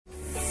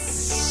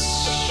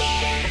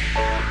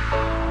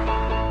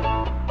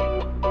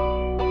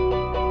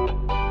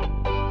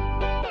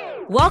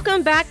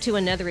Welcome back to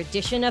another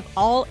edition of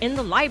All in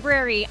the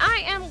Library.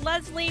 I am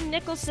Leslie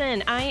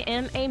Nicholson. I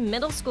am a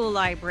middle school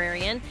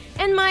librarian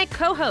and my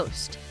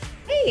co-host.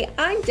 Hey,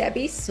 I'm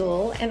Debbie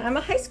Sewell, and I'm a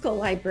high school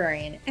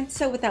librarian. And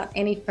so without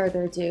any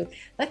further ado,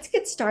 let's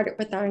get started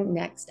with our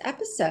next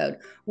episode,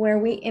 where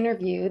we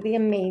interview the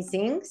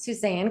amazing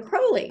Suzanne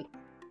Crowley.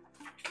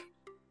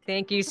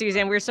 Thank you,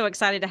 Suzanne. We're so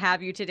excited to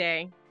have you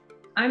today.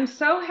 I'm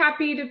so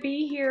happy to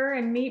be here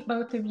and meet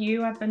both of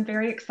you. I've been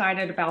very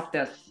excited about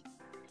this.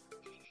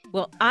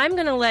 Well, I'm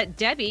going to let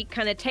Debbie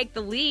kind of take the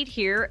lead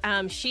here.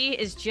 She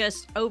is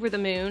just over the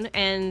moon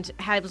and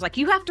was like,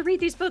 you have to read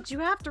these books. You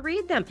have to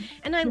read them.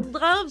 And I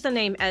love the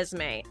name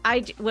Esme.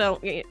 I'm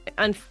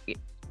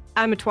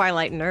a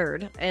Twilight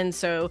nerd. And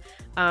so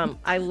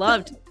I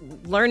loved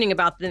learning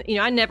about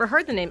I never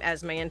heard the name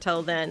Esme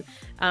until then.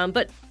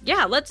 But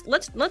yeah, let's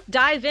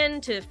dive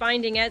into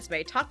Finding Esme.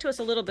 Talk to us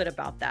a little bit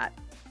about that.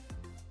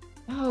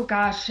 Oh,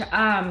 gosh.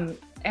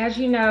 As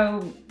you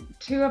know,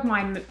 two of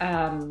my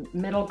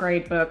middle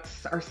grade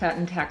books are set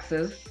in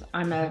Texas.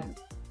 I'm a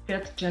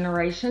fifth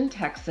generation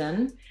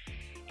Texan,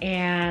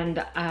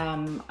 and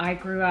I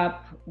grew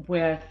up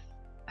with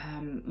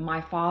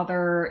my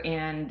father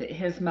and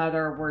his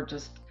mother were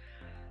just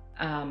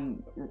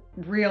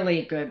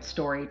really good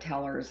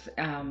storytellers.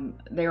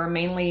 They were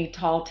mainly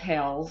tall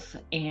tales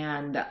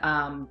and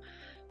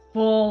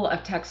full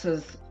of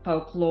Texas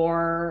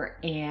folklore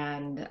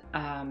and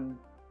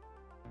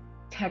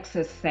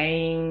Texas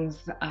sayings.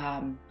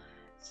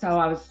 So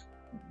I was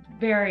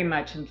very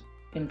much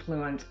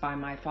influenced by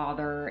my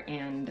father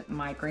and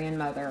my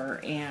grandmother,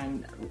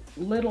 and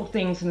little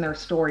things in their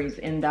stories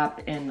end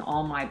up in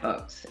all my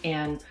books.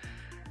 And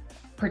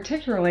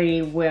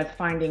particularly with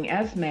Finding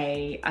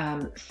Esme,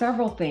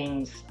 several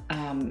things.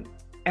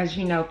 As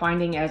you know,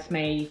 Finding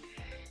Esme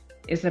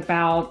is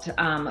about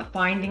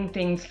finding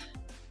things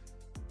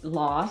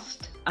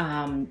lost,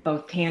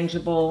 both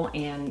tangible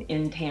and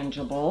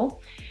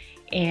intangible.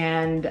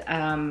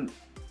 And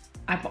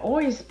I've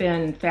always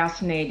been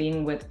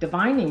fascinating with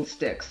divining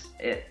sticks.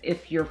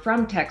 If you're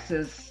from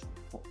Texas,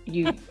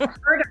 you've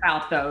heard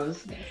about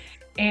those.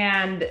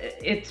 And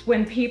it's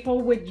when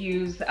people would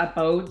use a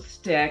bowed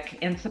stick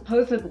and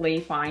supposedly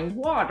find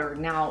water.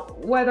 Now,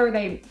 whether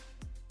they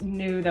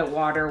knew that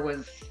water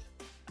was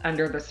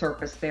under the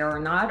surface there or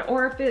not,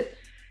 or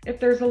if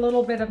there's a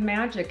little bit of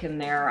magic in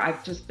there,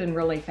 I've just been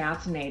really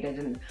fascinated.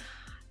 And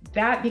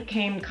that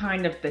became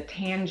kind of the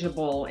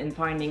tangible in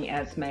Finding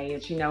Esme.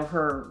 As you know,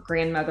 her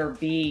grandmother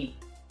Bee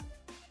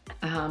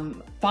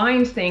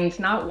finds things,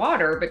 not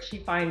water, but she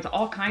finds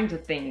all kinds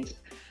of things.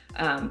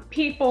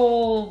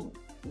 People,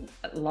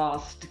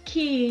 lost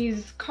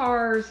keys,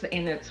 cars,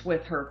 and it's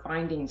with her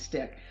finding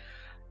stick.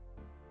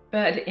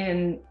 But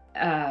in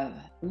a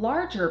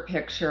larger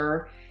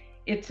picture,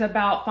 it's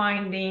about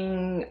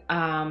finding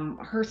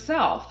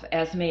herself.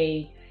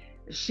 Esme,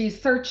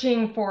 she's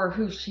searching for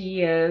who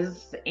she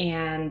is,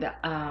 and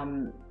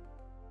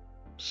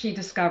she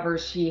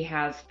discovers she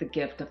has the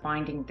gift of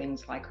finding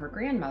things like her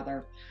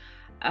grandmother.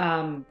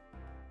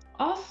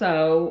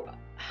 Also,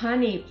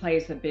 honey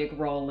plays a big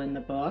role in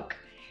the book,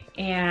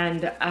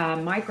 and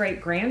my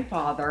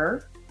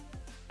great-grandfather,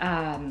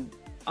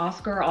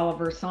 Oscar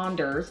Oliver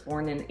Saunders,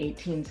 born in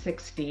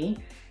 1860,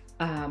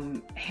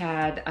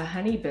 had a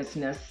honey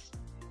business,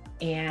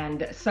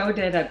 and so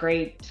did a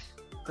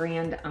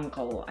grand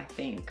uncle, I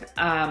think.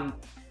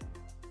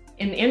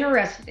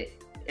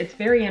 It's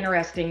very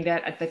interesting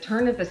that at the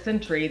turn of the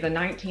century, the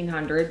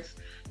 1900s,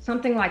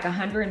 something like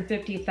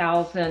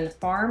 150,000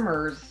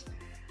 farmers,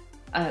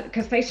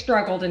 because they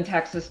struggled in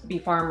Texas to be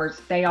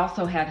farmers, they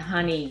also had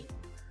honey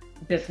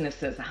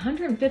businesses.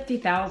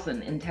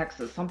 150,000 in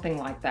Texas, something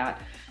like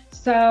that.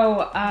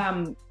 So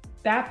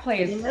that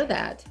plays. I didn't know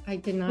that. I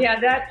did not. Yeah,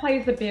 that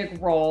plays a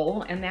big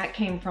role, and that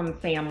came from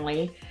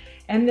family.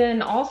 And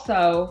then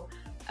also,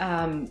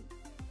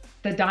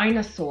 the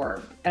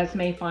dinosaur.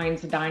 Esme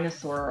finds a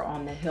dinosaur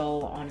on the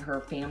hill on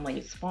her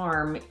family's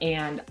farm.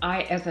 And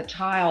as a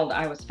child,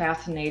 I was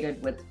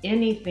fascinated with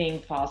anything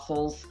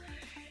fossils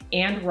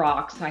and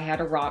rocks. I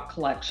had a rock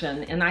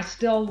collection, and I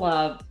still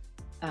love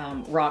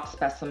rock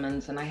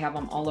specimens, and I have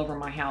them all over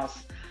my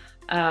house.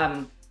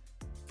 And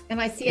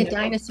I see a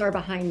dinosaur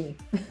behind me.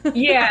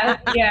 Yeah.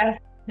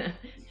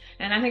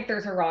 And I think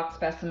there's a rock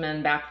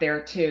specimen back there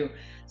too.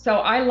 So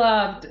I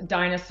loved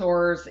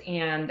dinosaurs,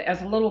 and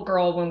as a little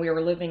girl, when we were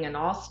living in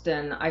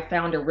Austin, I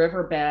found a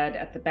riverbed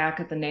at the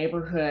back of the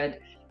neighborhood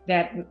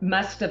that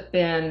must have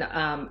been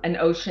an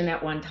ocean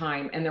at one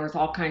time, and there was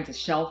all kinds of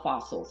shell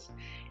fossils,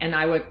 and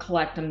I would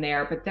collect them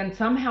there. But then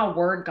somehow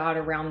word got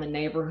around the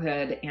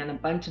neighborhood, and a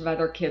bunch of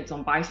other kids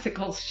on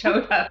bicycles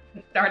showed up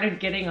and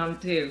started getting them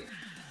too.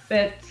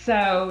 But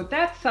so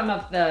that's some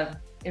of the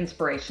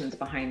inspirations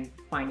behind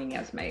Finding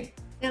Esme.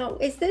 Now,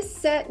 is this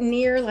set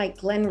near like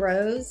Glen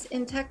Rose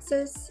in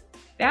Texas?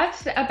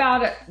 That's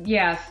about it.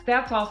 Yes,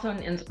 that's also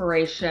an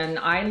inspiration.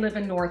 I live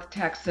in North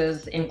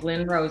Texas, and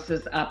Glen Rose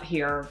is up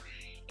here.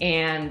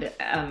 And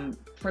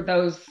for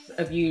those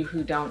of you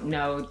who don't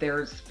know,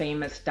 there's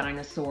famous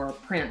dinosaur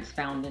prints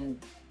found in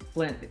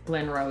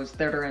Glen Rose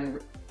that are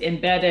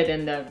embedded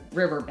in the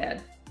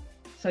riverbed.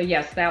 So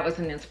yes, that was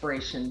an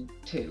inspiration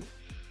too.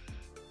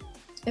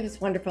 It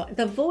was wonderful.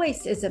 The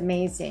voice is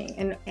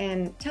amazing.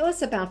 And tell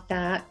us about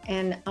that,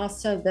 and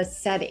also the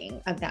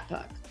setting of that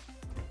book.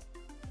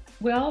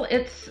 Well,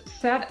 it's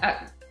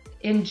set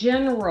in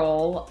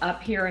general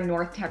up here in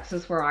North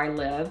Texas where I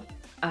live.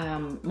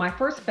 My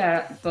first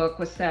book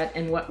was set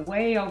in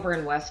way over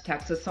in West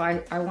Texas, so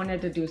I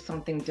wanted to do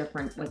something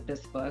different with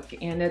this book.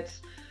 And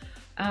it's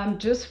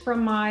just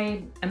from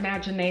my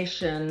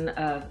imagination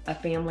of a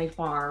family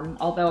farm,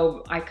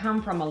 although I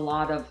come from a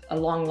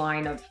long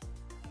line of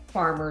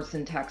farmers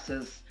in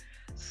Texas.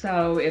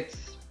 So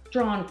it's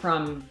drawn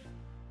from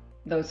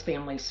those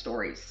family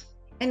stories.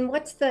 And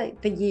what's the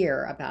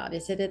year about?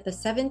 Is it at the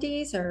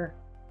 70s or?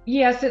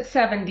 Yes, it's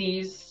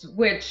 70s,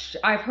 which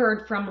I've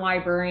heard from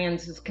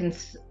librarians is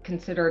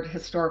considered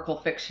historical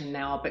fiction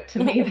now. But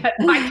to me, that's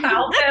my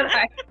childhood.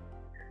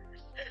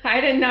 I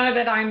didn't know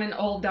that I'm an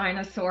old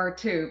dinosaur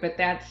too, but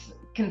that's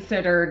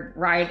considered,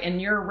 right, in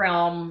your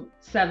realm,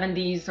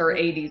 70s or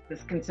 80s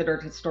is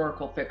considered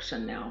historical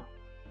fiction now.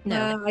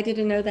 No, I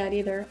didn't know that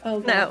either. Oh,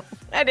 no,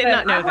 I did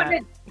not know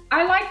that.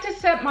 I like to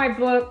set my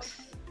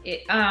books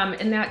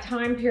in that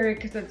time period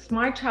because it's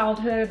my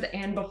childhood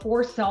and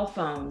before cell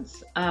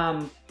phones,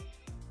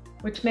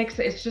 which makes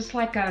it's just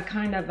like a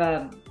kind of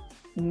a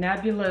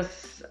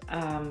nebulous,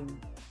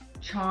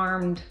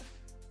 charmed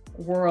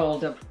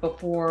world of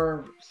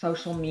before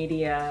social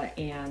media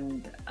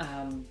and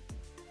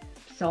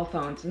cell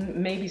phones. And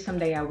maybe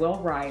someday I will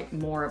write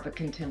more of a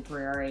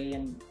contemporary,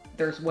 and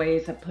there's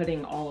ways of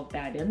putting all of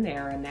that in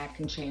there, and that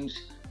can change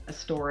a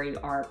story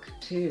arc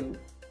too.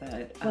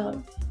 But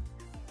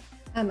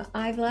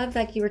I love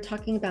that you were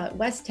talking about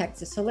West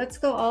Texas. So let's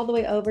go all the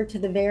way over to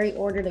the very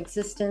ordered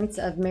existence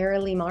of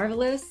Merrily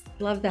Marvelous.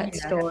 Love that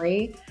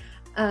story.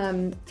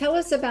 Tell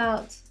us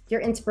about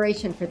your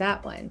inspiration for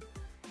that one.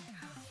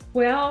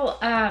 Well,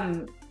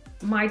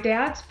 my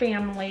dad's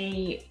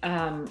family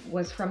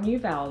was from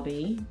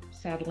Uvalde.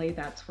 Sadly,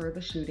 that's where the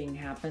shooting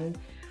happened.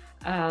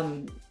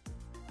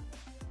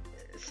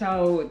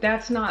 So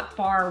that's not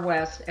far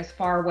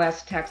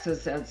west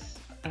Texas as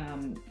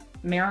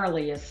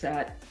Merrily is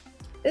set.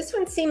 This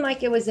one seemed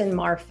like it was in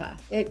Marfa.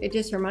 It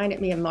just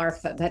reminded me of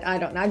Marfa, but I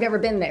don't know. I've never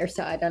been there,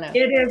 so I don't know.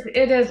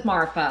 It is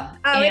Marfa.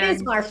 Oh, it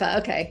is Marfa.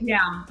 Okay.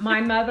 Yeah,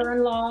 my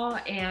mother-in-law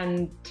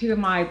and two of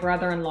my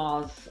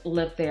brother-in-laws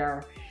lived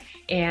there.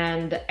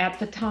 And at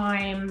the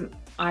time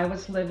I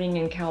was living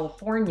in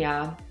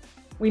California,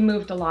 we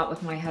moved a lot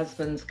with my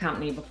husband's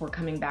company before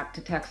coming back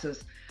to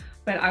Texas.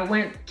 But I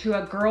went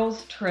to a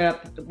girls'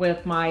 trip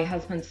with my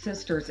husband's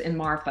sisters in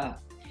Marfa,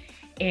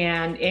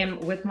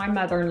 and with my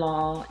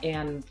mother-in-law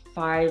and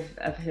 5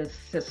 of his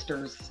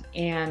sisters.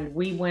 And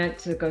we went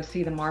to go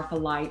see the Marfa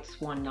Lights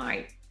one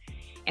night.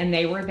 And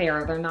they were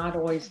there. They're not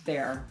always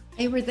there.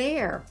 They were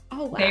there.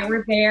 Oh, wow. They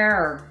were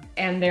there.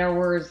 And there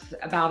was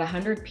about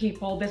 100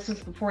 people. This was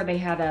before they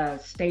had a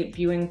state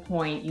viewing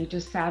point. You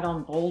just sat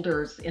on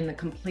boulders in the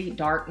complete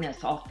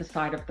darkness off the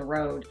side of the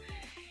road.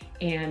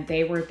 And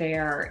they were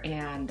there,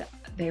 and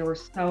they were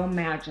so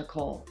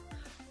magical.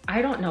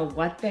 I don't know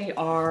what they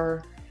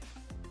are.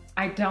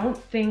 I don't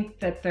think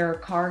that they're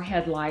car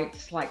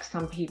headlights like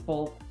some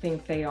people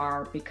think they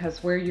are,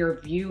 because where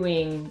you're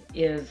viewing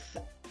is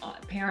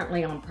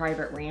apparently on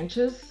private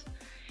ranches,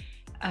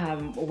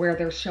 where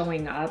they're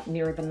showing up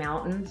near the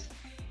mountains.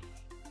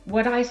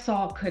 What I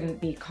saw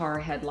couldn't be car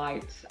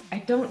headlights. I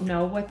don't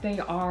know what they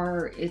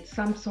are. It's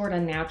some sort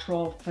of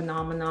natural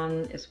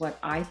phenomenon is what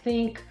I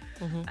think.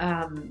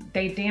 Mm-hmm.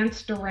 They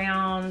danced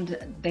around,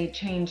 they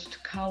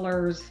changed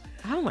colors.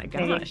 Oh my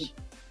gosh.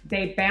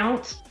 They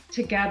bounced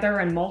together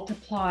and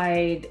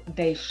multiplied.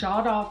 They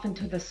shot off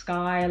into the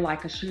sky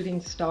like a shooting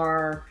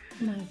star.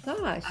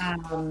 Oh my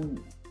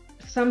gosh.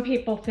 Some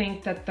people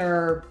think that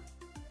they're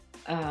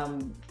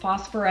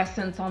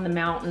phosphorescence on the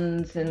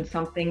mountains and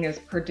something is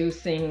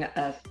producing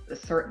a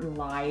certain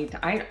light.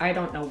 I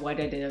don't know what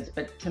it is,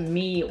 but to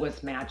me it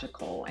was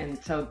magical. And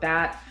so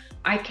that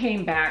I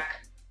came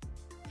back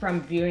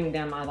from viewing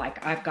them,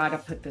 I've got to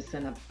put this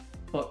in a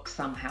book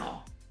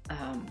somehow.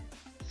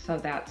 So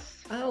that's.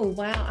 Oh,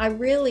 wow. I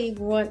really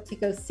want to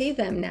go see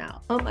them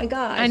now. Oh my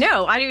gosh. I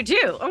know. I do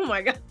too. Oh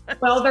my God.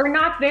 Well, they're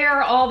not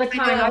there all the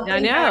time. I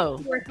know.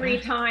 2 or 3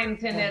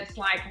 times, and it's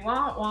like,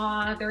 wah,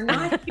 wah, they're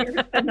not here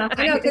tonight.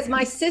 I know, because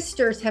my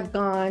sisters have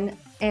gone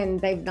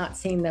and they've not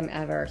seen them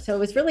ever. So it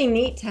was really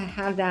neat to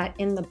have that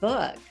in the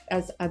book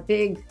as a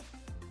big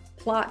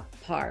plot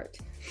part.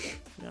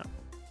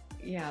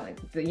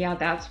 Yeah,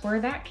 that's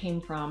where that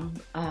came from.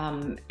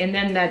 And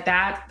then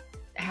that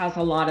has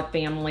a lot of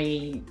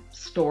family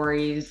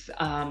stories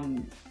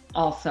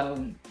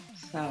also.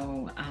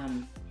 So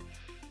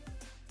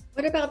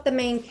what about the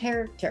main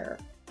character,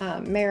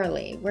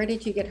 Merrily? Where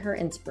did you get her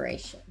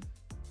inspiration?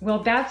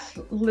 Well, that's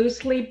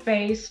loosely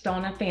based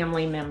on a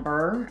family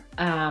member.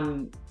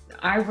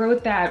 I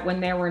wrote that when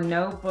there were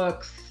no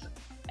books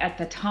at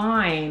the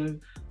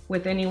time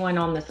with anyone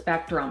on the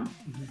spectrum.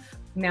 Mm-hmm.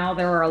 Now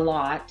there are a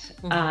lot.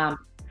 Mm-hmm.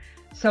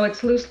 So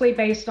it's loosely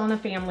based on a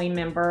family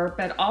member,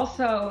 but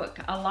also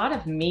a lot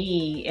of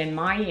me and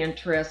my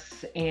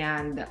interests.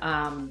 And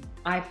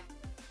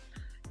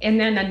and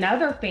then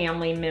another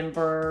family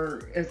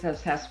member is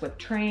obsessed with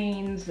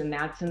trains, and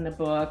that's in the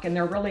book. And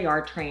there really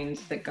are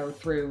trains that go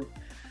through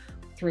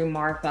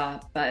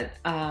Marfa. But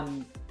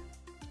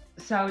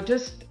so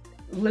just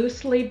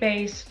loosely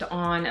based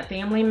on a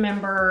family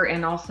member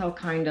and also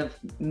kind of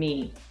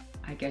me,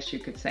 I guess you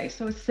could say.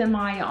 So it's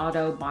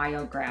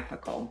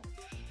semi-autobiographical.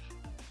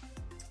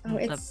 Oh,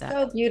 it's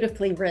so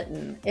beautifully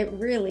written. It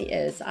really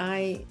is.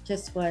 I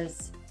just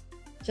was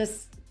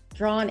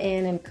drawn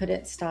in and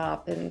couldn't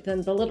stop. And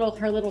then her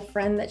little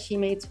friend that she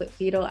meets with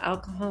fetal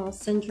alcohol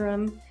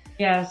syndrome.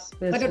 Yes.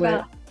 What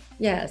about,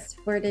 yes,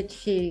 where did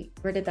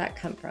that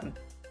come from?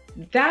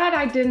 That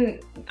I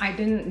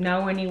didn't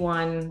know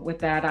anyone with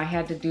that. I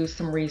had to do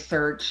some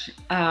research.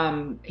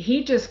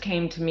 He just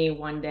came to me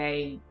one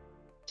day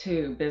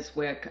to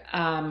Biswick.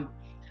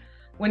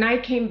 When I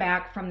came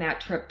back from that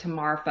trip to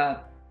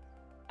Marfa,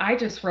 I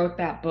just wrote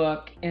that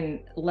book in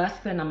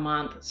less than a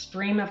month,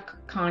 stream of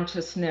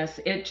consciousness.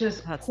 It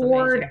just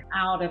poured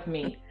out of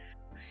me.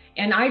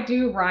 And I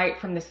do write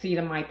from the seat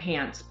of my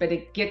pants, but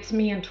it gets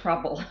me in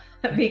trouble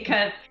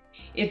because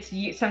it's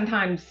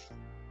sometimes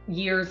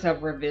years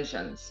of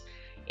revisions.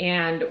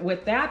 And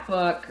with that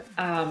book,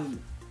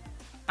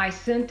 I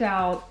sent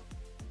out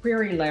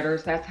query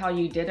letters. That's how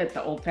you did it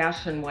the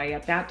old-fashioned way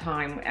at that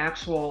time,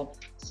 actual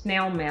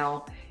snail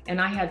mail. And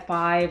I had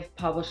 5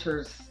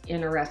 publishers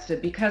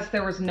interested because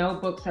there was no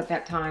books at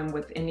that time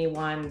with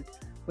anyone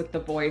with the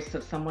voice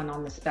of someone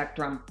on the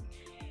spectrum.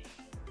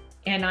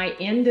 And I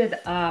ended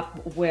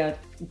up with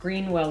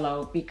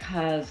Greenwillow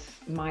because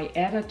my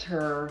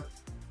editor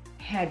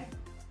had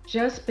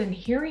just been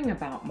hearing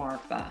about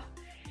Marfa.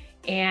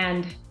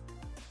 And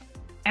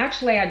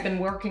actually, I'd been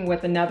working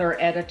with another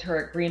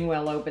editor at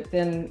Greenwillow, but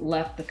then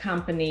left the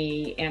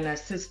company, and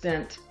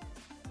assistant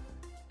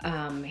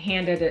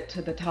handed it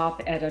to the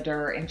top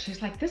editor, and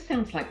she's like, "This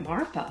sounds like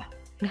Marfa."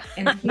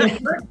 And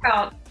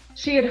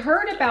she had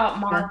heard about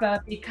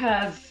Marfa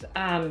because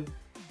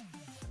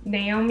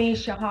Naomi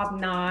Shihab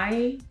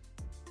Nye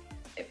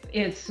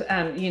is,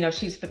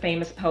 she's the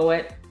famous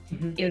poet,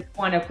 is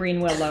one of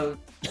Greenwillow's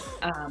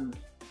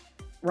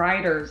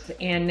writers,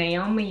 and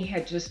Naomi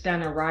had just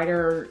done a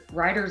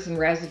writers in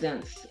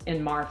residence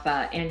in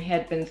Marfa and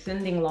had been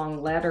sending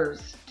long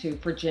letters to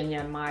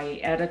Virginia, my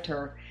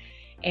editor.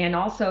 And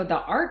also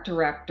the art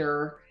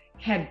director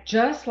had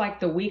just like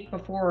the week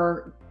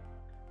before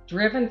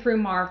driven through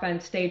Marfa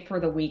and stayed for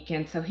the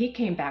weekend. So he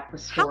came back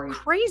with stories.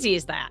 How crazy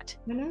is that?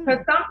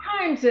 But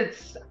sometimes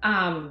it's,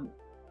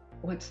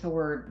 what's the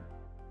word?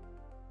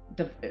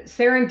 The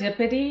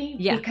serendipity.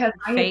 Yeah. Because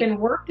I had been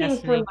working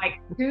for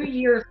like 2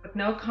 years with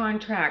no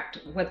contract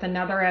with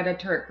another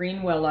editor at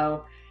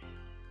Greenwillow,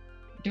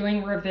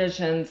 doing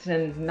revisions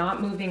and not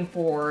moving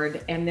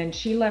forward. And then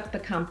she left the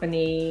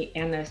company,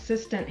 and the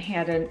assistant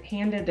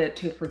handed it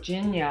to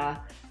Virginia,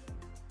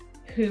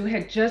 who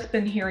had just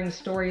been hearing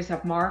stories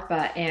of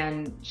Marfa,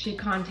 and she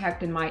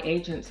contacted my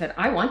agent and said,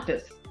 "I want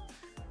this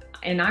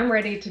and I'm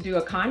ready to do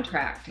a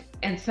contract."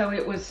 And so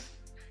it was,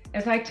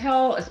 as I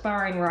tell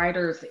aspiring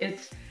writers,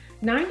 it's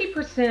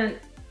 90%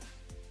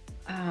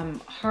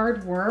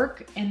 hard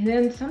work, and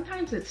then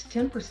sometimes it's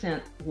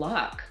 10%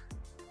 luck.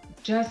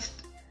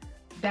 Just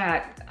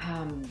that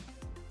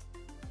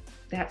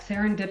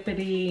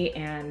serendipity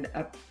and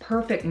a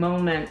perfect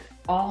moment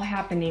all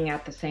happening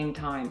at the same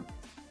time.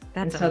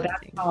 That's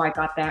how I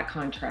got that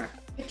contract.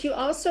 But you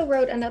also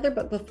wrote another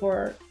book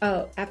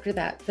after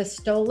that, The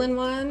Stolen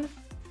One.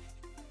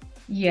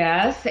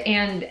 Yes,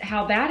 and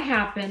how that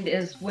happened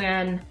is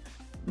when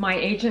my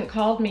agent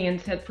called me and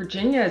said,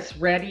 "Virginia is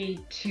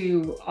ready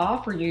to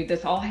offer you."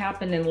 This all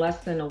happened in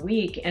less than a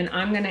week, and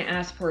I'm going to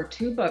ask for a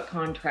 2-book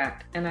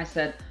contract. And I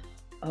said,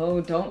 "Oh,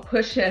 don't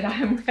push it.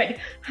 I'm ready.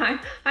 I'm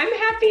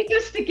happy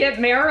just to get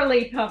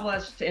Merrily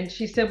published." And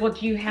she said, "Well,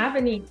 do you have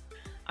any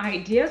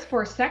ideas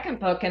for a 2nd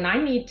book? And I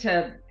need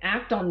to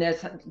act on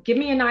this. Give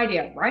me an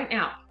idea right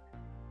now."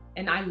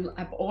 And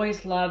I've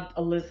always loved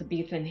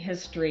Elizabethan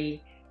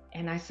history.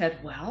 And I said,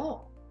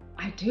 "Well,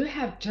 I do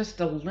have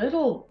just a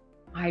little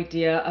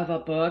idea of a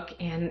book,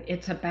 and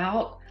it's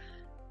about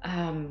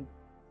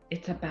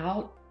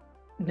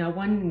no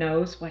one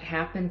knows what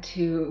happened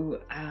to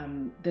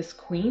this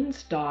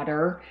queen's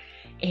daughter,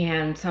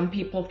 and some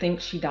people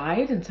think she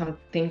died, and some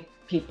think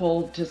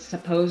people just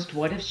supposed,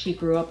 what if she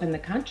grew up in the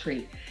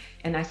country?"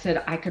 And I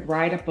said, "I could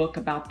write a book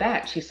about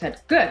that." She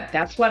said, "Good,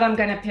 that's what I'm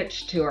going to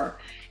pitch to her."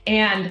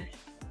 And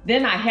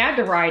then I had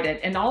to write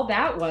it, and all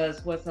that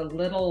was a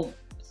little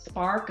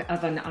spark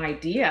of an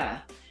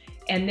idea.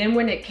 And then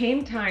when it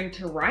came time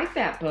to write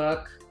that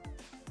book,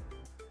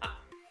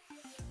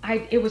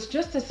 it was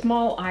just a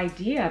small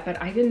idea,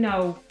 but I didn't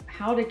know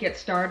how to get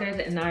started,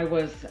 and I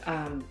was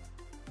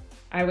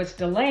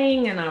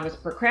delaying, and I was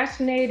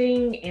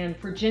procrastinating. And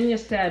Virginia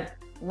said,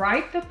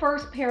 "Write the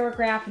first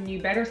paragraph, and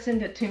you better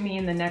send it to me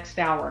in the next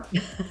hour."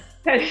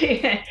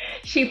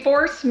 She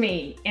forced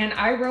me, and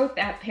I wrote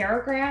that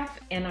paragraph,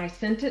 and I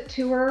sent it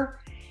to her.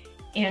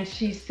 and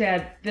she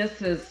said,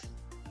 "This is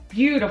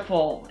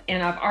beautiful,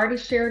 and I've already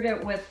shared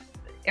it with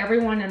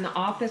everyone in the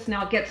office.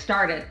 Now get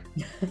started."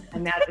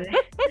 And that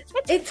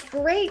It's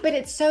great, but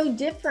it's so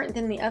different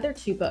than the other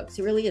two books.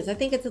 It really is. I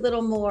think it's a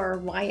little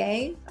more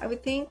YA, I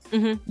would think.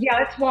 Yeah,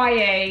 it's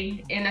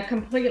YA in a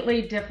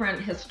completely different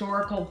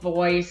historical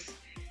voice.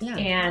 Yeah.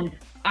 And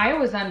I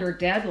was under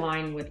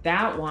deadline with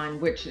that one,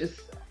 which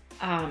is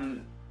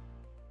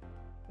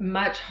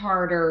much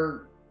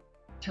harder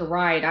to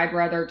write. I'd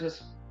rather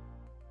just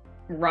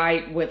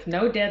write with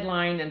no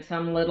deadline and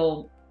some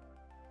little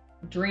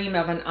dream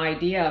of an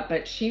idea,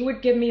 but she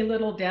would give me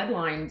little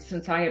deadlines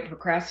since I had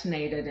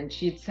procrastinated, and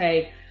she'd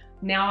say,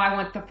 "Now I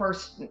want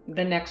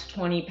the next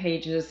 20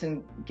 pages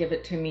and give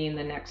it to me in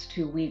the next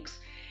 2 weeks."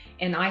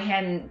 And I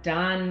hadn't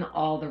done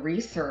all the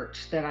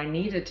research that I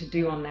needed to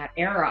do on that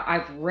era.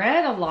 I've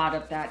read a lot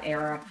of that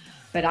era,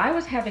 but I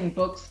was having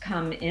books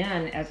come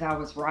in as I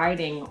was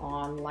writing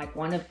on, like,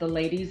 One of the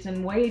Ladies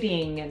in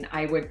Waiting, and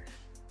I would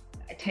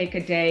take a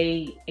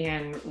day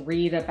and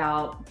read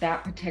about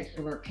that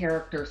particular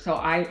character.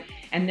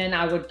 And then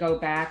I would go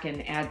back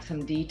and add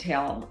some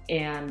detail,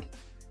 and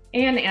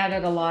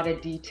added a lot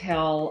of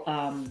detail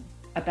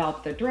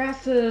about the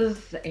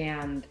dresses,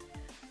 and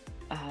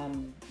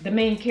the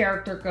main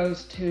character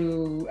goes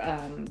to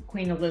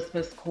Queen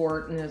Elizabeth's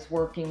court and is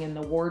working in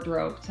the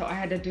wardrobe. So I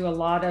had to do a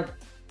lot of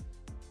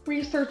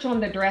research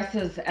on the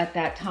dresses at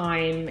that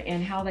time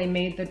and how they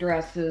made the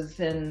dresses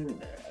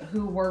and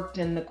who worked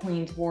in the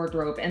Queen's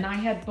wardrobe. And I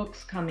had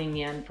books coming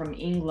in from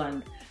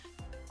England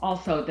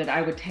also that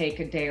I would take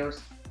a day or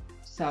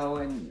so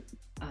and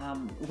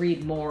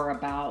read more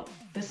about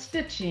the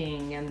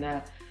stitching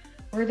and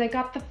where they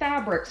got the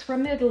fabrics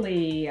from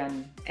Italy,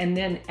 and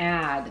then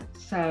add.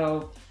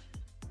 So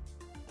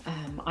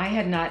I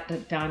had not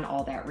done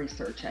all that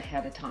research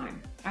ahead of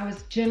time. I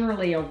was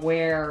generally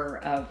aware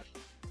of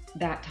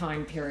that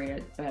time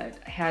period, but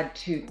had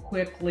to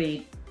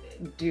quickly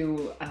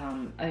do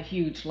a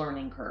huge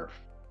learning curve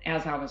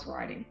as I was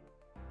writing.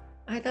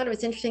 I thought it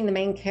was interesting. The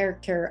main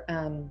character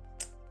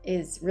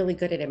is really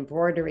good at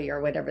embroidery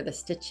or whatever, the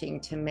stitching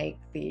to make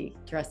the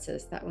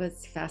dresses. That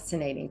was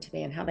fascinating to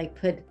me, and how they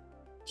put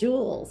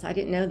jewels. I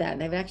didn't know that.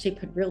 They would actually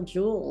put real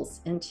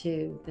jewels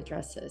into the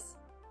dresses.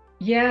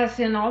 Yes,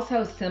 and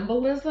also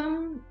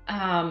symbolism.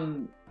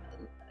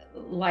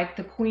 Like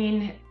the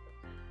Queen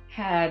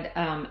had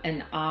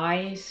an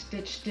eye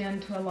stitched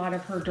into a lot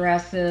of her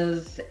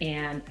dresses,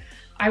 and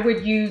I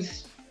would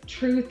use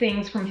true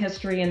things from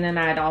history, and then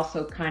I'd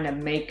also kind of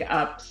make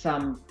up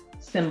some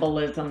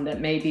symbolism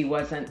that maybe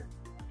wasn't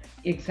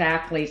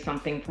exactly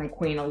something from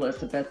Queen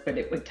Elizabeth, but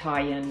it would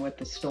tie in with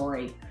the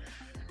story.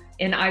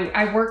 And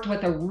I worked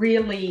with a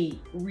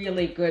really,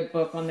 really good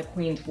book on the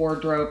Queen's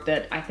wardrobe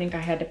that I think I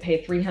had to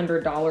pay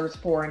 $300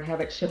 for and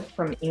have it shipped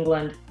from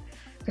England,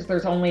 because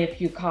there's only a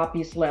few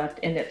copies left.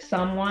 And it's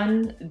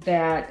someone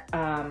that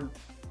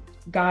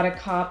got a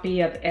copy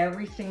of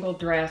every single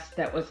dress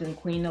that was in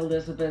Queen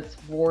Elizabeth's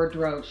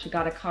wardrobe. She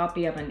got a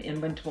copy of an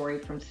inventory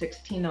from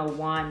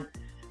 1601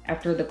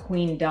 after the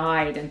Queen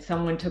died, and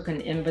someone took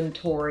an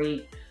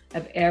inventory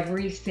of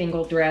every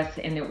single dress,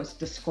 and it was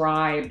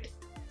described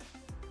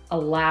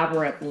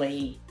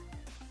elaborately,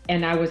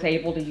 and I was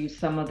able to use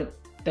some of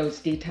those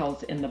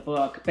details in the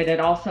book. But it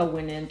also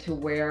went into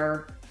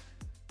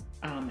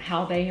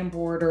how they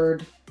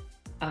embroidered,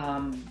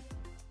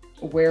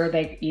 where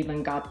they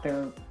even got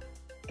their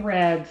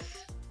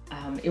threads.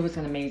 It was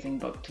an amazing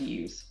book to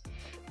use.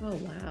 Oh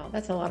wow,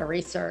 that's a lot of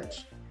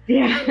research.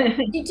 Yeah.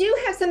 You do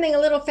have something a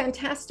little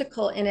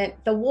fantastical in it.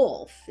 The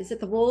wolf. Is it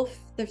the wolf?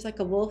 There's like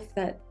a wolf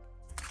that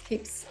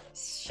keeps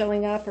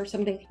showing up or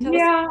something.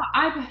 Yeah,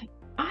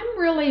 I'm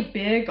really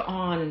big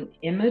on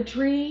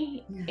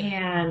imagery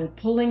and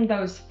pulling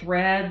those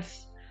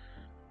threads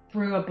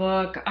through a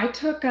book. I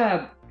took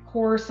a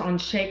course on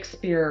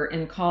Shakespeare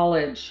in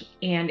college,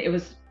 and it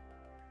was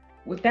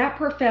with that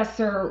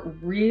professor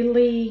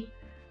really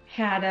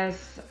had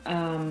us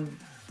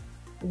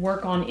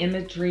work on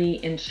imagery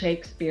in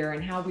Shakespeare,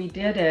 and how we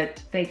did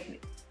it.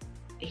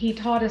 He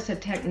taught us a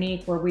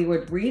technique where we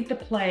would read the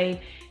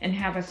play and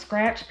have a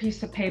scratch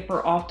piece of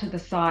paper off to the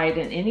side,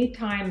 and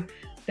anytime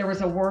there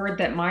was a word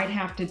that might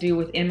have to do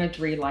with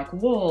imagery, like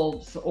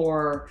wolves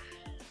or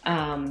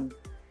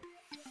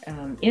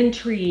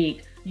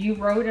intrigue, you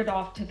wrote it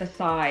off to the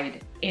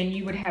side, and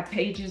you would have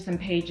pages and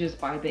pages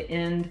by the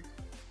end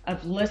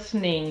of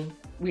listening.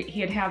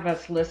 He'd have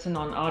us listen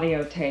on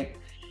audio tape,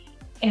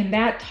 and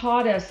that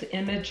taught us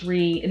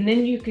imagery. And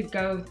then you could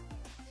go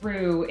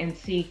through and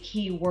see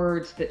key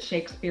words that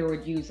Shakespeare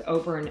would use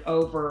over and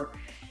over.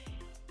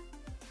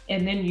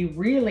 And then you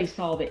really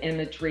saw the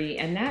imagery,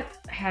 and that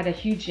had a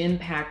huge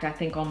impact, I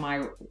think, on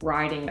my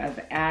writing, of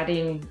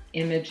adding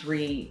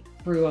imagery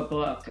through a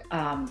book.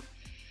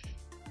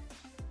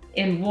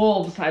 In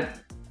wolves, I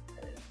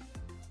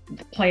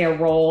play a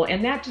role,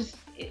 and that just,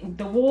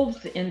 the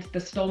wolves in The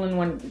Stolen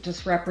One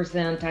just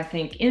represent, I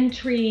think,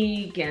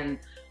 intrigue and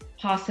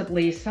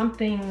possibly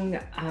something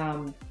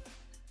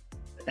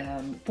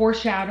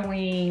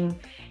foreshadowing.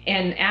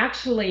 And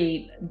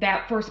actually,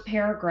 that first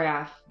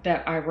paragraph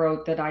that I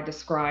wrote, that I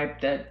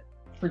described, that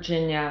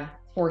Virginia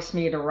forced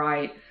me to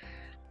write,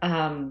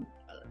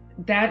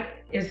 that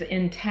is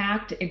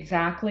intact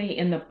exactly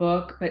in the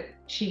book, but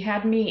she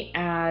had me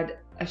add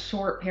a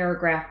short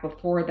paragraph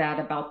before that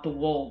about the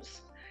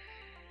wolves,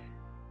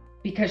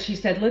 because she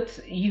said,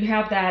 you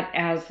have that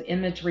as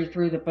imagery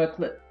through the book.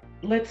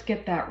 Let's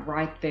get that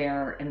right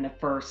there in the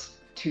first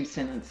 2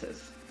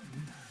 sentences.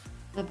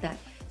 Love that.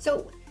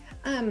 So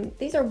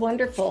these are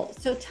wonderful.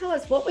 So tell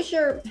us,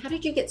 how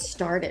did you get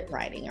started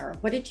writing, or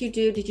what did you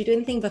do? Did you do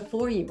anything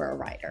before you were a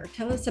writer?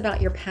 Tell us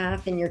about your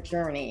path and your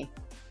journey.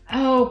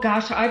 Oh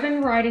gosh, I've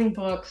been writing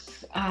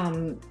books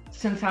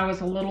since I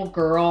was a little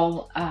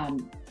girl.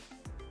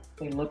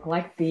 They look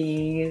like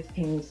these.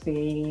 Can you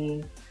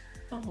see?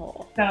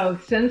 Oh. So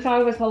since I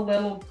was a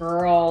little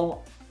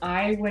girl,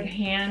 I would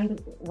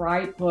hand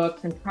write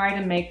books and try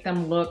to make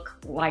them look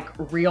like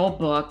real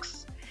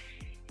books.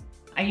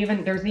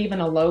 There's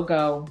even a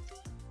logo.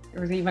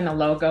 There's even a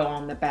logo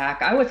on the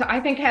back. I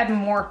think had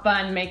more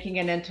fun making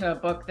it into a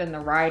book than the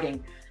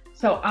writing.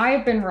 So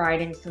I've been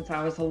writing since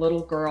I was a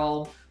little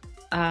girl.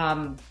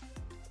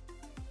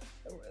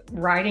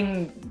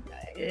 Writing,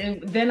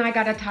 then I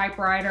got a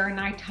typewriter and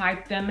I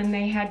typed them, and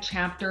they had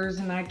chapters,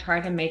 and I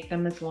tried to make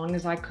them as long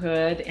as I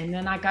could. And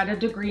then I got a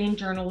degree in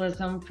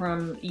journalism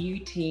from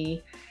UT.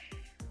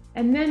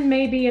 And then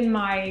maybe in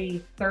my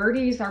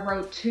 30s, I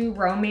wrote 2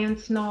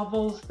 romance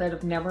novels that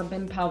have never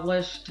been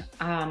published.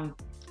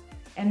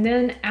 And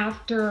then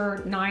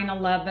after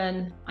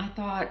 9/11, I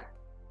thought,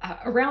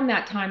 around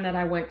that time that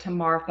I went to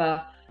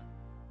Marfa,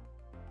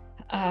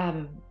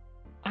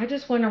 I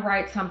just want to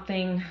write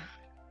something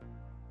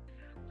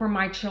for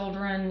my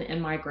children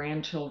and my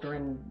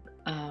grandchildren.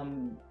 I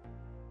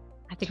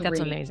think that's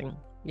read. amazing.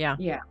 Yeah.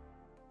 Yeah.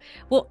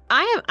 Well,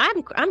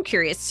 I'm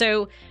curious.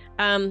 So,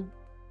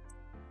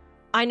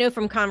 I know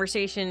from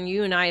conversation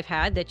you and I have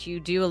had that you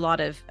do a lot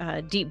of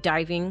deep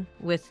diving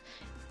with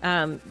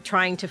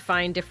trying to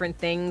find different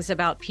things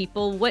about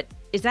people. What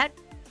is that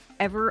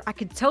ever? I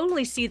could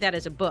totally see that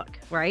as a book,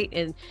 right?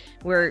 And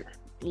we're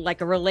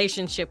like a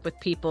relationship with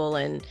people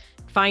and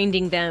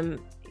finding them,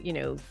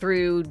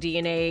 through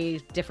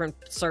DNA, different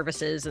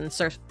services. And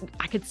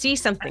I could see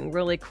something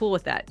really cool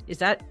with that. Is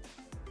that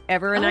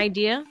ever an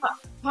idea?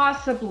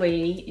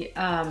 Possibly.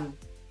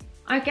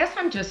 I guess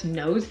I'm just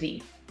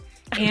nosy.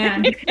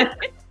 And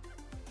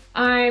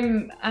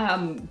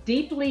I'm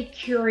deeply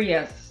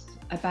curious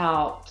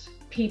about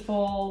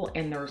people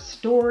and their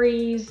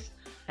stories.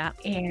 Yeah.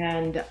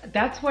 And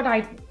that's what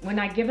when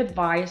I give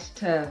advice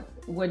to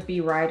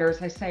would-be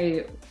writers, I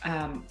say,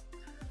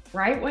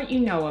 write what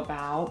you know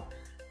about,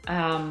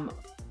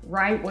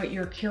 write what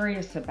you're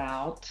curious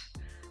about.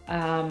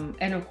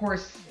 And of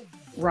course,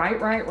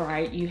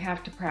 write. You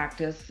have to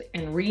practice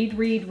and read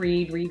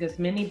as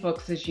many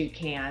books as you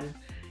can.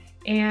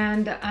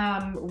 And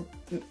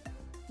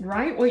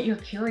write what you're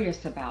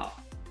curious about.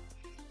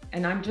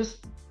 And I'm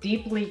just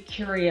deeply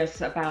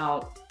curious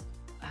about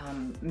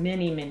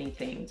many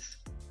things.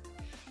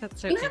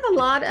 That's so You cool. have a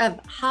lot of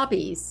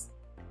hobbies.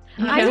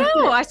 I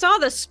know. I saw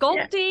the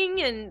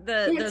sculpting and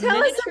the tell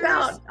us miniatures.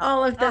 about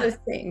all of those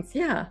things.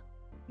 Yeah.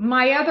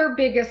 My other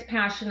biggest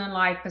passion in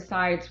life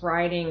besides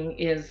writing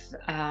is,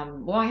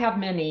 I have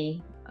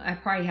many. I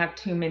probably have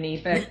too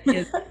many, but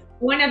is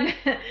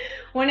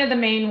one of the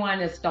main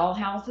one is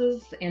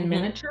dollhouses and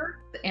miniatures.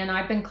 And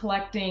I've been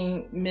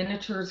collecting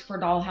miniatures for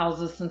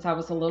dollhouses since I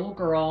was a little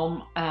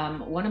girl.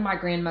 One of my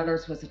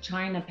grandmothers was a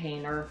china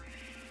painter.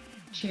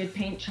 She would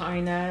paint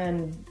china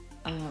and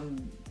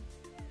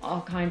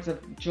all kinds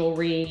of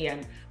jewelry,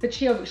 but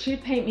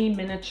she'd paint me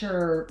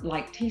miniature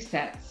like tea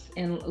sets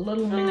and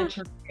little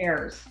miniature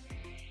chairs.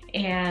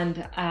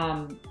 And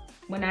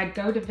when I'd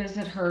go to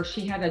visit her,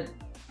 she had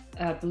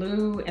a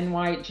blue and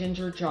white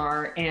ginger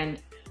jar, and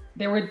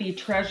there would be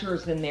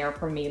treasures in there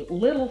for me,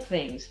 little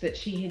things that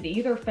she had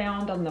either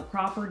found on the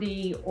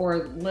property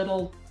or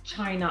little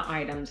china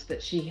items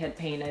that she had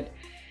painted.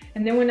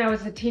 And then when I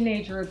was a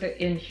teenager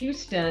in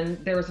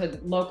Houston, there was a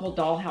local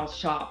dollhouse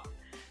shop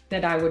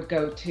that I would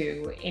go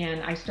to,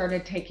 and I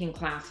started taking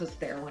classes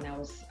there when I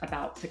was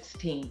about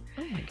 16.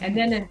 Oh my goodness. And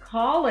then in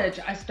college,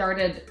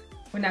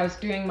 when I was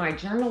doing my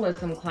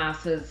journalism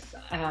classes,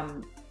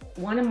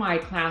 one of my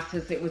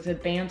classes, it was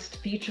advanced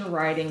feature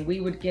writing.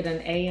 We would get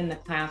an A in the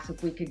class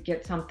if we could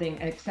get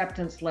an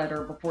acceptance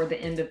letter before the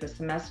end of the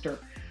semester.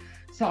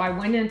 So I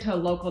went into a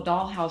local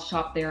dollhouse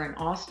shop there in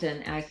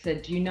Austin, and I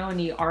said, do you know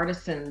any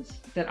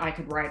artisans that I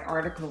could write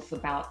articles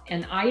about?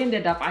 And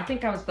I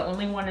think I was the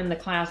only one in the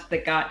class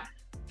that got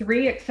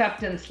 3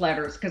 acceptance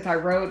letters, because I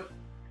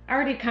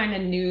already kind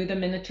of knew the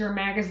miniature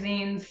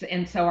magazines.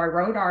 And so I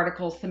wrote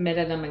articles,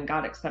 submitted them, and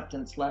got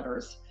acceptance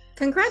letters.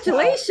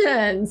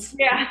 Congratulations. So,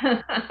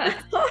 yeah.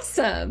 That's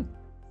awesome.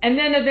 And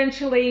then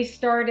eventually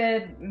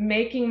started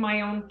making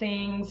my own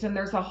things. And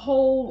there's a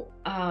whole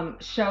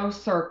show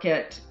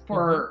circuit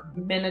for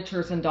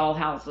miniatures and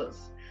dollhouses.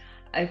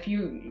 If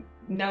you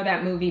know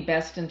that movie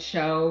Best in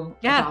Show,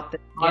 about the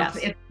dogs,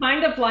 it's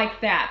kind of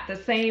like that, the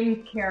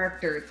same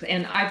characters.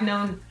 And I've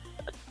known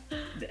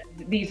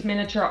these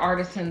miniature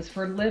artisans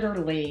for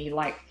literally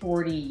like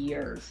 40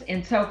 years.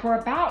 And so for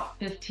about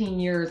 15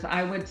 years,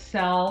 I would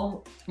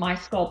sell my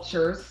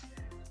sculptures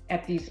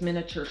at these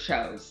miniature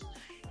shows.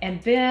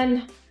 And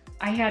then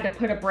I had to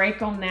put a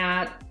break on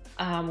that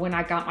when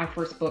I got my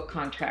first book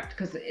contract,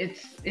 because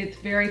it's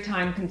very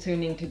time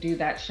consuming to do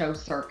that show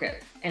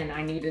circuit, and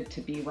I needed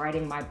to be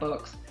writing my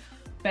books.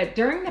 But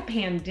during the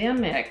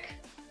pandemic,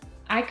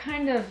 I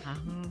kind of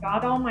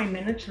got all my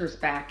miniatures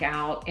back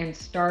out and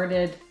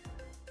started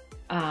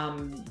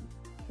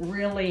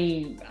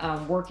really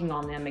working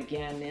on them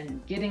again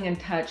and getting in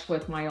touch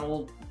with my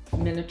old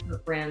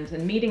miniature friends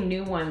and meeting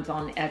new ones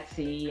on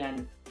Etsy.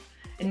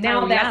 And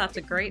now that's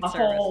a great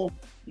service.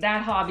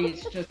 That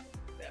hobby's just,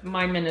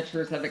 my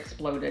miniatures have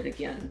exploded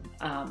again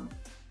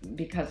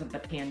because of the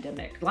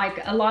pandemic.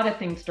 Like a lot of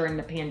things during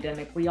the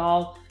pandemic,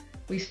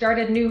 we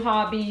started new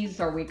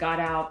hobbies, or we got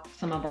out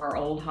some of our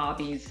old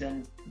hobbies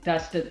and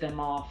dusted them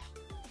off.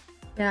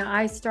 Yeah,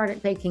 I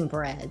started baking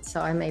bread,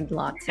 so I made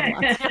lots and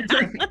lots.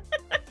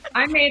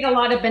 I made a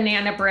lot of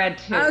banana bread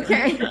too.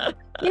 Okay.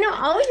 You know,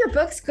 all of your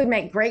books could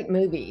make great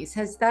movies.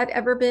 Has that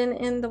ever been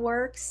in the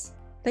works?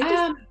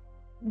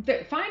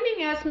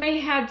 Finding Esme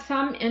had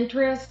some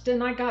interest,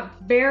 and I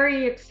got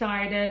very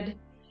excited.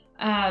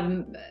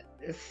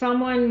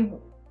 Someone,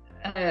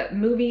 a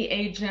movie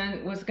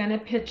agent, was going to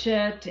pitch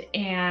it,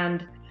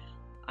 and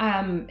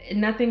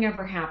nothing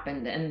ever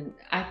happened. And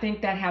I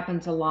think that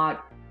happens a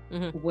lot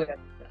with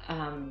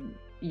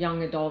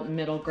young adult and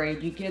middle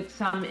grade. You get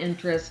some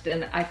interest,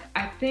 and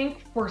I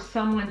think for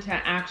someone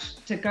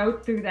to go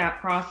through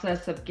that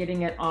process of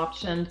getting it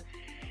optioned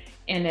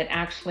and it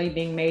actually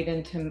being made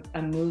into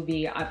a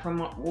movie,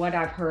 from what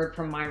I've heard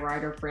from my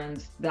writer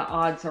friends, the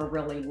odds are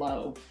really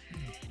low.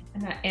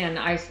 And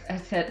I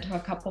said to a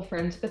couple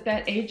friends, but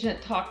that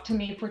agent talked to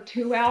me for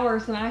 2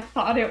 hours and I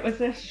thought it was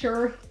a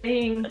sure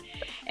thing.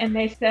 And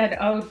they said,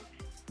 oh,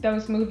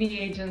 those movie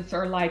agents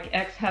are like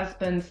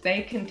ex-husbands.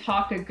 They can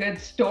talk a good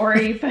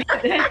story, but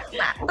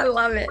I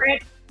love it.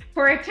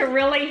 For it to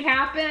really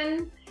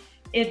happen,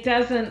 it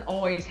doesn't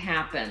always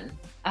happen.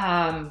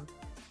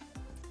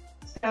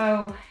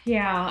 So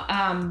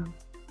yeah,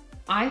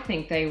 I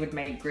think they would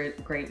make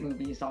great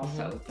movies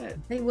also, but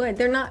they would.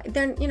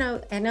 You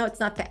know, I know it's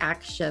not the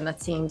action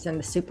that seems, and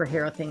the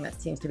superhero thing that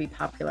seems to be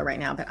popular right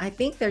now, but I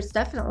think there's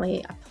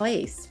definitely a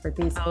place for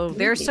these. Oh,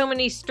 there's so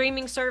many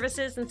streaming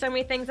services and so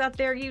many things out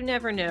there, you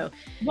never know.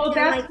 Well,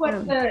 that's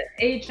what the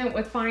agent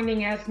with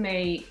Finding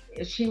Esme,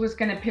 she was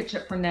going to pitch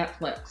it for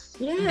Netflix.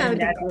 Yeah,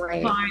 and at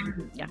the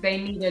time they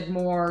needed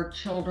more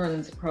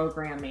children's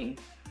programming.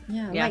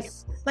 Yeah,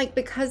 yes. like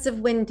because of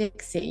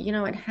Winn-Dixie, you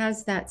know, it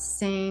has that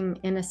same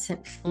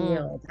innocent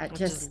feel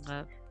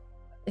that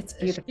it's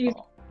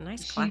beautiful.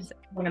 Nice She's classic.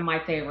 one of my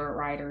favorite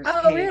writers.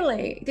 Oh, Kate.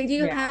 really? Did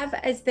you have,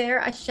 is there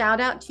a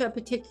shout out to a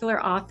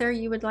particular author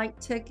you would like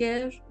to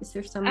give? Is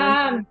there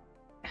someone?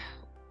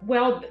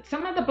 Well,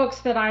 some of the books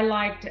that I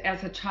liked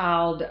as a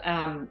child,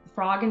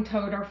 Frog and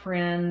Toad Are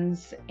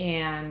Friends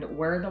and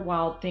Where the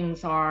Wild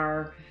Things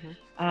Are,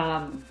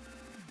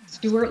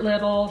 Stuart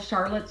Little,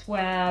 Charlotte's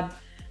Web.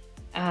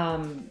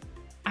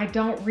 I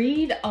don't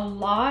read a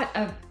lot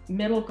of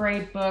middle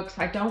grade books.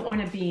 I don't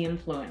want to be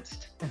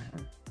influenced.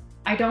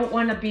 I don't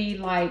want to be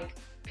like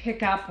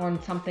pick up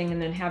on something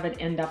and then have it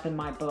end up in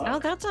my book. Oh,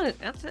 that's an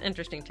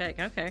interesting take.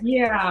 Okay.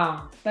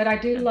 Yeah, but I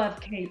do love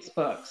Kate's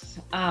books.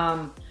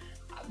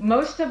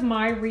 Most of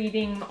my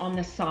reading on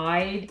the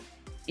side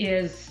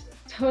is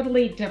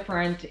totally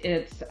different.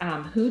 It's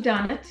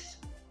whodunits.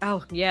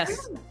 Oh,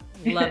 yes.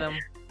 Love them.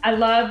 I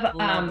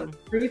love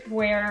Ruth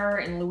Ware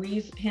and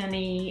Louise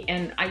Penny,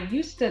 and I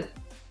used to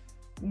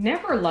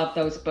never love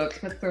those books,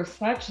 but they're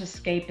such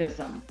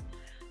escapism.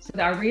 So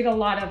I read a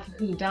lot of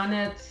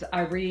whodunits.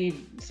 I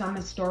read some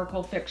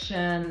historical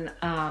fiction.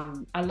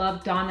 I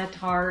love Donna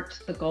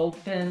Tartt, The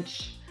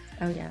Goldfinch.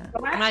 Oh yeah. So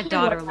my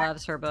daughter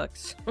loves her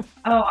books.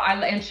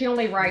 And she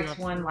only writes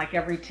one like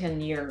every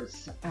 10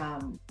 years.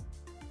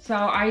 So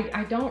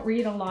I don't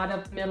read a lot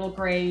of middle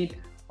grade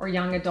or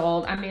young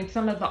adult. I mean,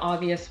 some of the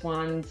obvious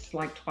ones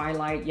like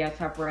Twilight, yes,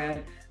 I've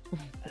read.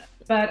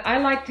 But I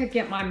like to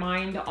get my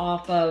mind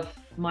off of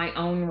my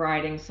own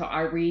writing, so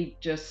I read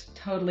just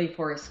totally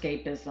for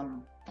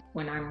escapism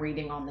when I'm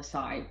reading on the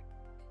side.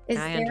 Is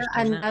there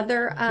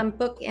another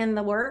book in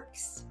the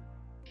works?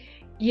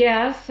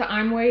 Yes,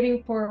 I'm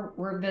waiting for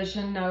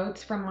revision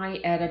notes from my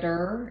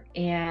editor,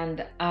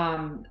 and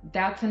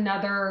that's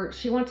another,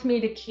 she wants me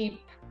to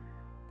keep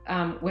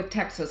with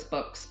Texas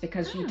books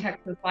because you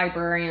Texas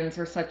librarians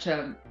are such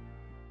a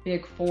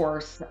big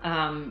force,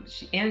 and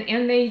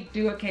they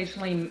do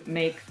occasionally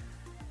make,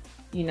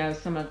 you know,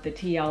 some of the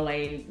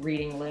TLA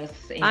reading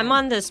lists. And I'm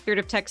on the Spirit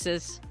of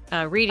Texas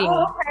reading.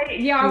 Oh, okay.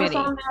 Yeah, committee.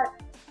 I was on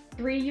that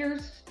 3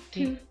 years,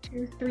 two,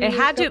 3 It years.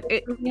 had to.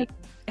 It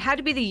had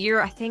to be the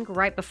year, I think,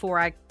 right before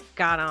I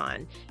got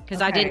on,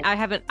 because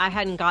I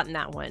hadn't gotten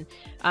that one.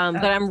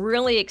 But I'm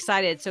really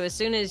excited. So as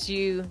soon as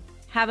you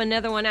have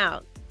another one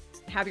out,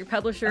 have your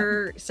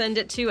publisher send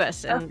it to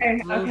us, and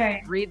we'll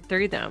read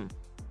through them.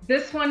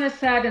 This one is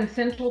set in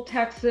Central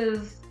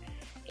Texas,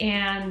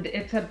 and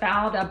it's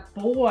about a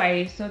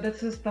boy. So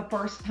this is the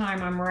first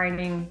time I'm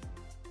writing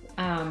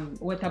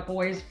with a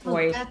boy's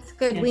voice. That's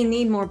good. And we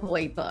need more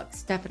boy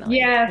books, definitely.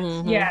 yes,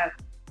 Mhm. yes.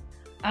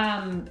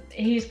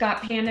 He's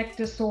got panic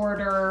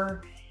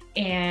disorder,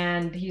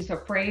 and he's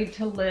afraid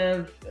to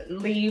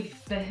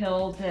leave the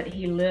hill that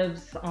he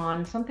lives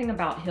on. Something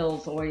about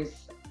hills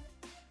always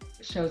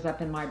shows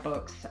up in my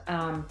books.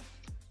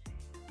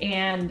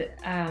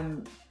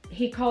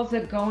 He calls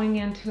it going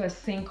into a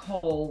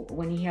sinkhole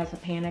when he has a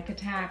panic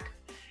attack.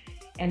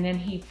 And then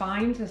he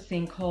finds a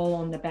sinkhole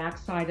on the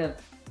backside of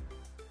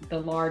the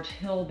large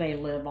hill they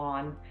live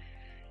on.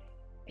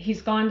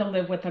 He's gone to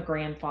live with a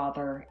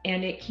grandfather,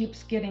 and it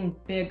keeps getting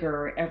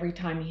bigger every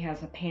time he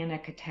has a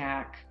panic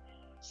attack.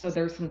 So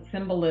there's some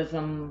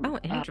symbolism. Oh,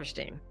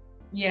 interesting.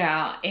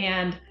 Yeah,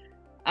 and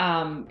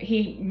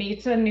he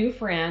meets a new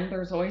friend.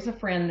 There's always a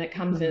friend that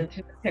comes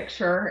into the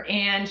picture,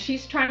 and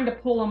she's trying to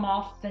pull him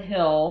off the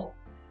hill,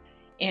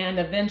 and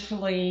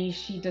eventually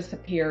she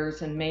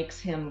disappears and makes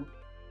him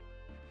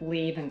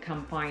leave and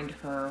come find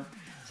her.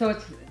 So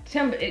it's,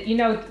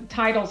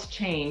 titles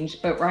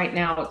change, but right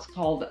now it's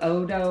called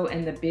Odo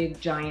and the Big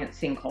Giant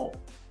Sinkhole.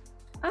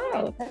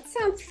 Oh, that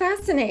sounds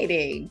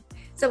fascinating.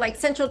 So like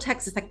Central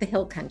Texas, like the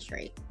hill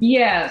country.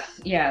 Yes,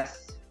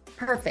 yes.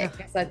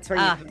 Perfect. That's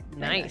where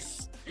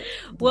Nice.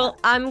 Well,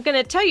 I'm going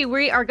to tell you,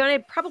 we are going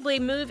to probably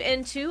move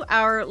into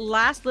our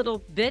last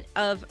little bit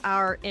of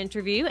our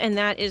interview, and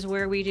that is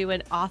where we do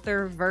an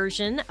author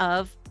version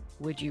of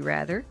Would You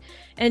Rather.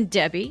 And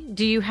Debbie,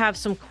 do you have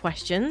some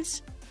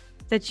questions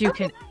that you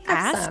can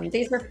ask?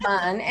 These are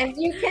fun, and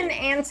you can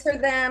answer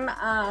them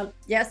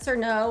yes or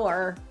no,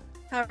 or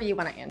however you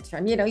want to answer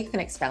them. You can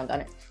expound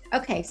on it.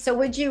 Okay, so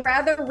would you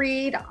rather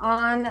read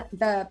on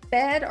the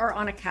bed or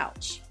on a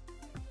couch?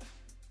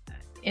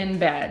 In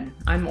bed.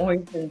 I'm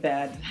always in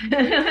bed.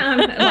 Like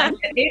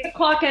at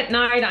 8:00 at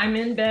night, I'm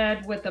in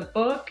bed with a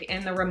book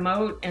and the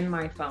remote and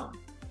my phone.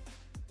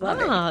 Love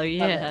it. Oh,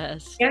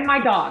 yes. And my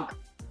dog.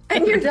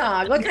 And your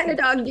dog. What kind of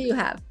dog do you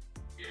have?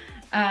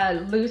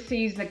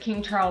 Lucy's a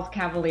King Charles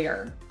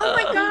Cavalier. Oh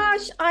my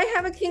gosh, I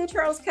have a King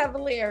Charles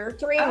Cavalier.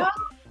 Three.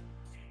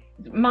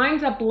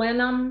 Mine's a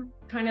Blenheim,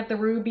 kind of the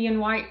ruby and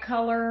white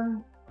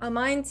color.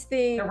 Mine's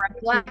the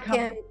black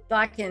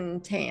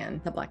and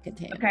tan. The black and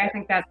tan. Okay, I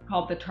think that's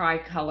called the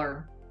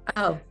tricolor.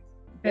 Oh.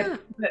 But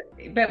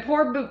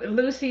poor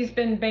Lucy's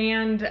been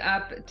banned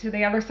up to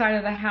the other side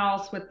of the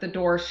house with the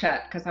door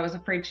shut because I was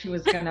afraid she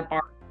was going to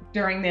bark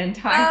during the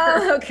entire.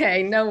 Oh,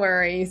 okay, no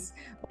worries.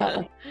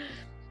 Well,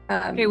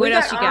 okay, what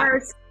else you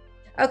got?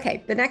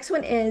 Okay, the next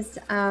one is,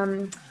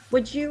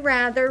 would you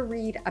rather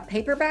read a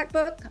paperback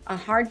book, a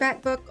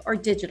hardback book, or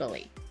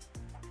digitally?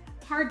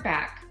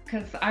 Hardback,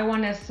 because I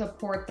want to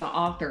support the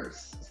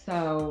authors.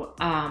 So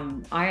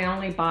I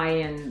only buy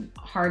in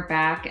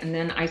hardback, and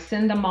then I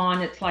send them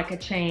on. It's like a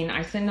chain.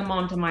 I send them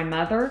on to my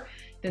mother,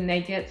 then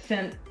they get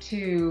sent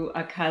to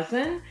a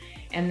cousin,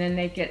 and then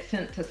they get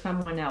sent to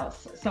someone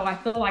else. So I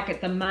feel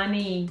like the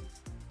money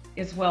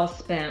is well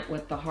spent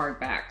with the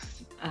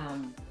hardbacks.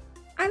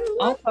 I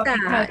love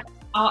that.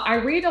 I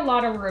read a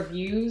lot of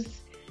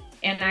reviews,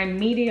 and I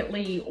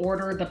immediately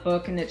order the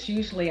book, and it's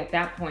usually at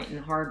that point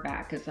in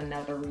hardback is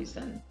another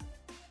reason.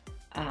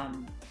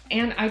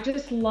 And I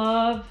just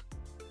love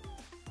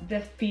the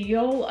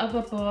feel of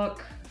a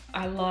book.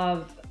 I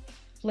love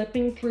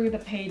flipping through the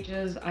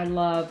pages. I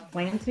love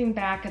glancing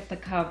back at the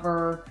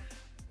cover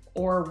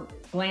or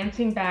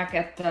glancing back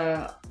at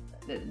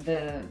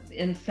the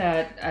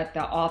inset at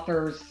the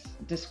author's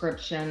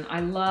description.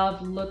 I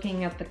love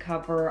looking at the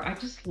cover. I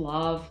just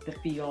love the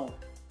feel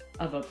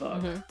of a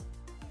book. Mm-hmm.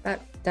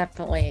 That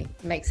definitely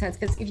makes sense,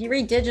 because if you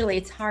read digitally,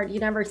 it's hard. You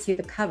never see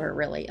the cover,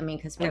 really. I mean,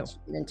 because once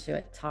you get into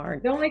it, it's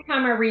hard. The only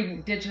time I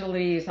read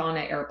digitally is on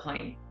an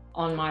airplane,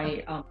 on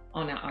my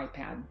on an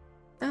iPad.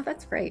 Oh,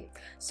 that's great.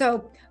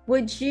 So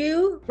would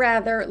you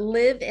rather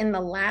live in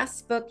the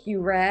last book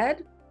you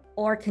read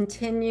or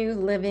continue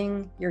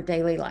living your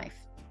daily life?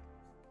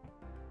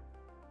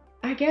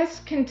 I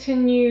guess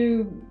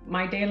continue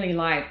my daily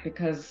life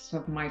because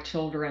of my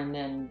children,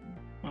 and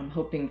I'm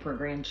hoping for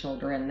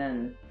grandchildren.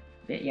 And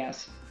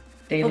yes,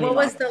 daily Well, what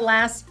life. was the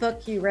last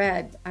book you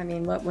read? I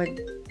mean, what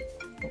would...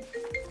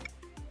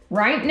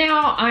 Right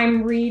now,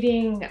 I'm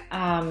reading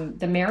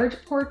The Marriage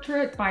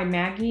Portrait by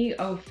Maggie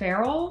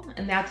O'Farrell,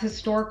 and that's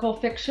historical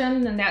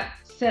fiction, and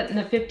that's set in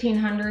the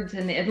 1500s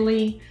in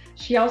Italy.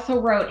 She also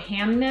wrote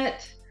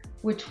Hamnet,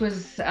 which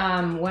was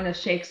one of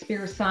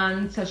Shakespeare's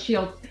sons. So she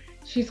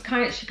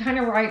kind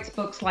of writes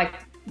books like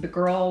The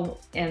Girl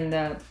and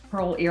the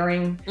Pearl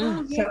Earring.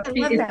 Oh, yeah, So I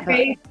love that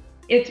book.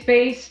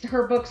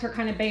 her books are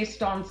kind of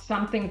based on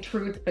something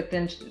truth, but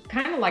then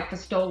kind of like The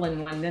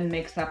Stolen One, then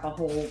makes up a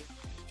whole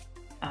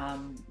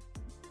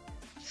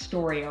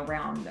story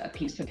around a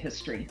piece of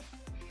history.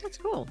 That's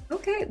cool.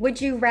 Okay.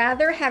 Would you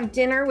rather have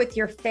dinner with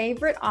your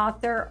favorite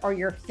author or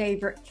your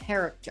favorite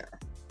character?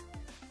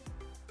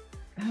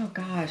 Oh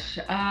gosh,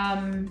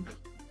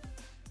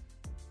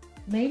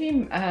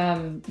 maybe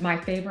my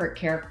favorite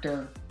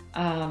character.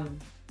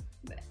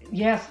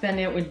 yes, then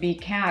it would be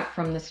Cat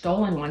from The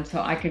Stolen One.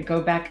 So I could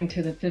go back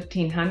into the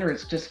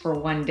 1500s just for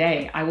one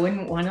day. I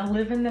wouldn't want to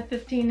live in the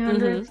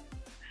 1500s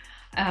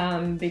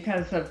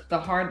because of the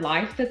hard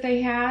life that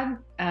they had.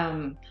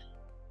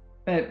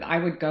 But I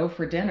would go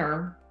for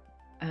dinner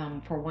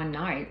for one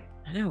night.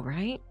 I know,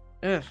 right?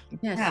 Ugh.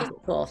 Yeah, she's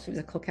cool. She was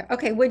a cool character.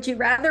 Okay, would you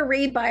rather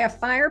read by a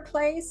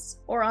fireplace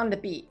or on the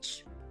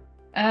beach?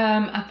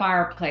 A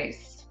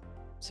fireplace.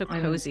 So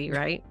cozy,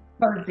 right?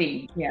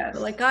 Cozy, yes.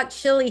 Well, it got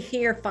chilly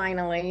here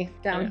finally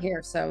down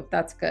here, so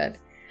that's good.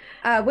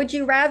 Would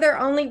you rather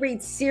only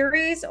read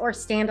series or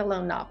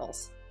standalone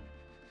novels?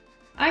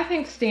 I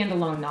think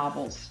standalone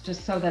novels,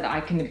 just so that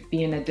I can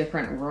be in a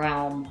different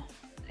realm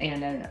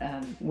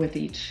and with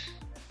each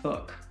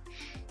book.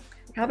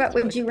 How about,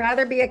 would you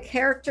rather be a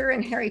character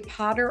in Harry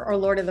Potter or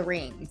Lord of the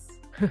Rings?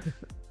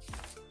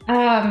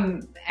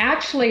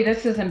 Actually,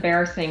 this is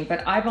embarrassing,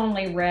 but I've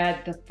only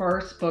read the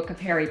first book of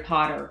Harry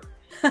Potter.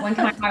 One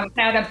time I was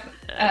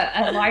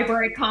at a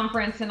library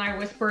conference and I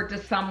whispered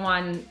to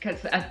someone,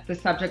 because the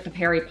subject of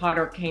Harry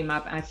Potter came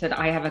up. I said,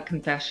 I have a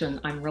confession.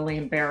 I'm really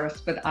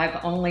embarrassed, but I've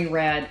only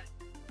read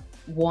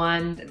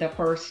the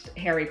first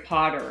Harry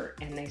Potter.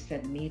 And they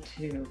said, me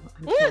too.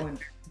 I'm so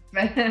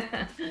embarrassed.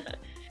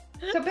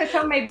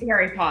 So maybe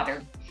Harry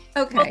Potter.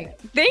 Okay. Well,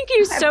 thank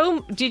you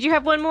did you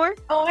have one more?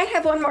 Oh, I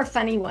have one more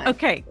funny one.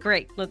 Okay,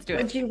 great. Let's do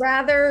it. Would you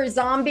rather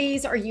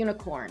zombies or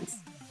unicorns?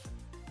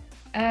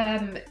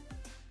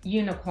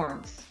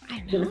 Unicorns.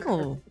 I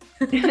know.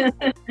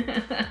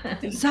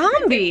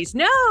 Zombies,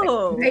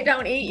 no. They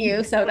don't eat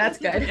you, so that's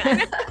good.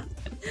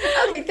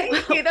 Okay,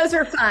 thank you. Those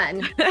were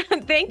fun.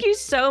 Thank you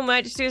so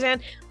much,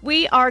 Suzanne.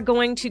 We are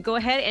going to go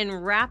ahead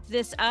and wrap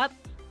this up.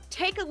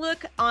 Take a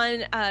look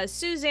on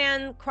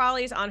Suzanne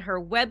Crawley's on her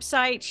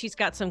website. She's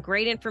got some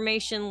great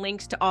information,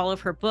 links to all of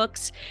her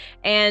books.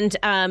 And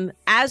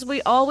as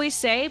we always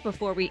say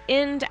before we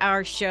end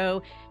our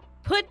show,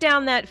 put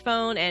down that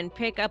phone and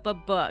pick up a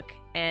book.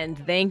 And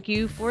thank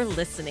you for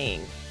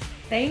listening.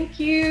 Thank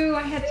you.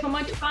 I had so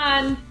much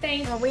fun.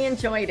 Thanks. Well, we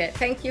enjoyed it.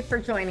 Thank you for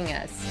joining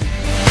us.